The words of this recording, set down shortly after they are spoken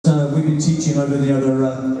we've been teaching over the other...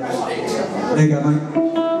 there you go, mate.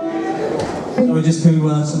 So we just do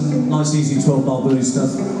some nice easy 12-bar blues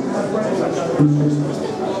stuff.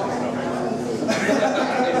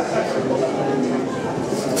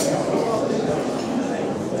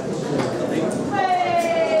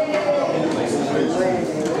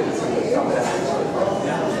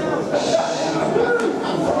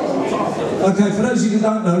 Okay, for those of you who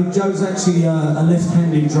don't know, Joe's actually a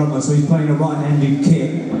left-handed drummer, so he's playing a right-handed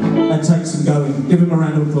kit. That takes some going. Give him a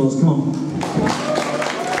round of applause, come on.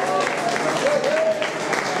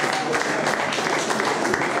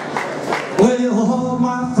 Well, all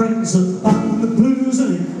my friends are about the blues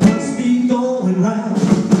and it must be going round.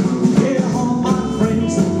 Yeah, all my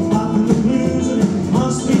friends are about the blues and it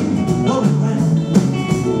must be going round.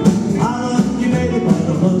 I love you, baby, but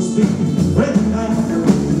it must be written down.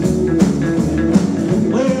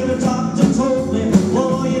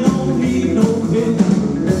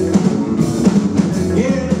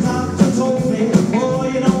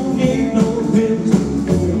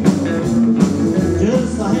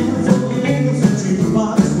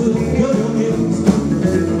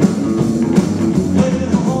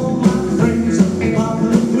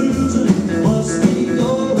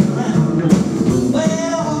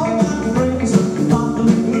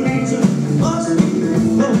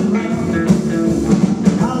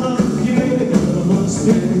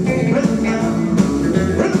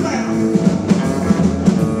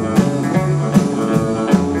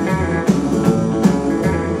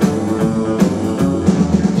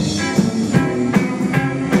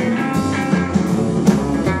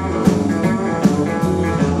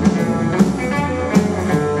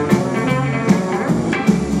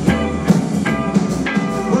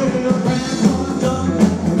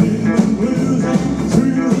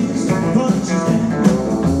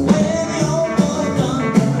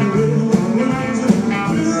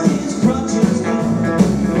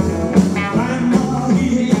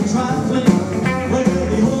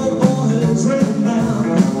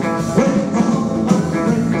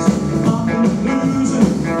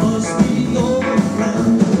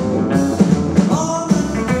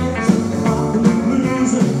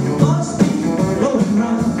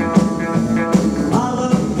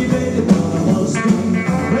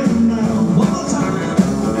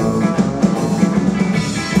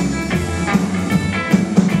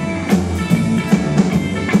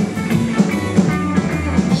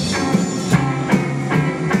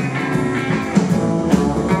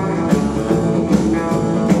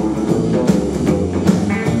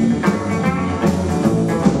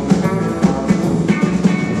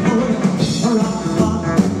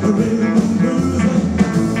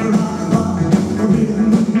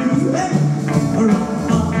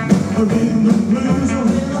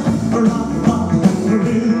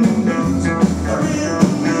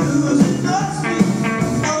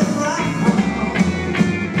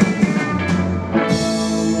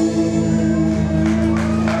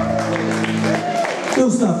 Cool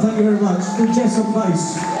stuff, thank you very much. Jess on bass.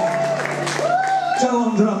 Joe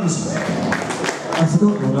on drums. I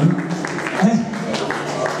forgot your name.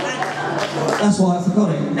 That's why I forgot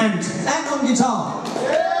it. Ant on guitar.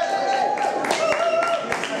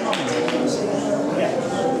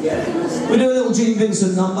 We do a little Gene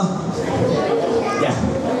Vincent number. Yeah.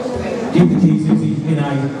 Keep the keys easy in A.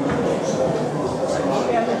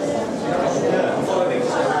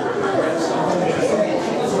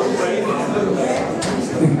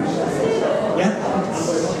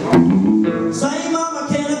 Say, mama,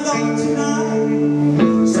 can I go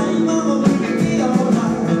tonight? Say, mama, will you be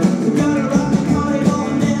alright? We got a rock party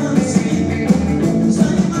going down the street.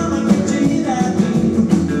 Say, mama, can't you hear that beat?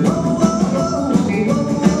 Whoa, whoa, whoa, whoa, whoa,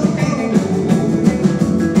 whoa.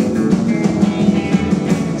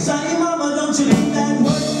 Say, mama, don't you leave that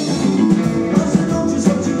way.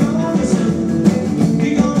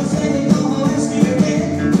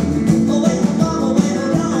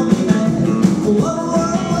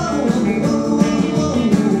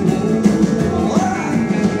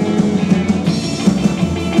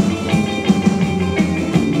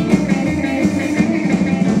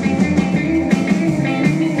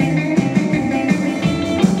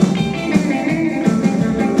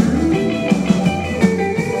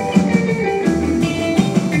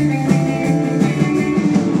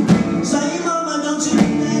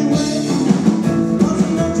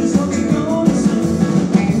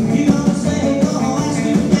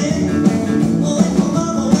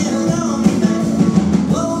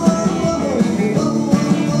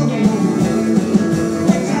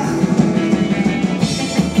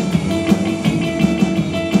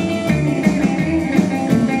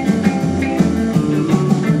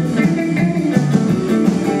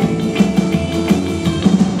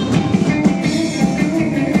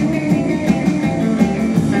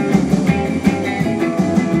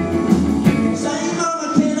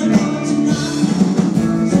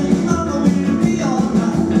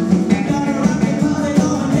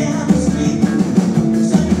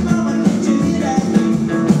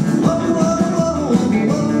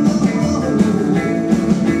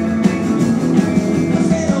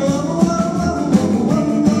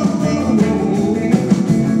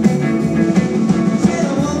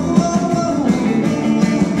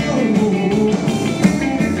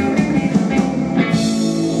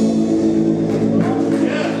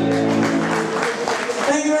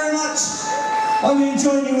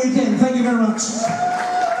 much.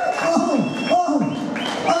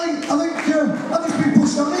 I've just been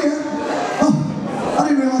pushed on here. Oh, I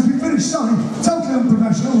didn't realise we finished, sorry. Totally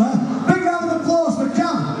unprofessional there. Big round of applause for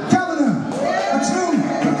Kavanagh, a true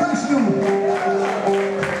professional.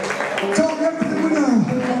 Told me everything we know.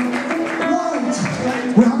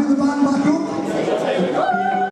 Right, we're having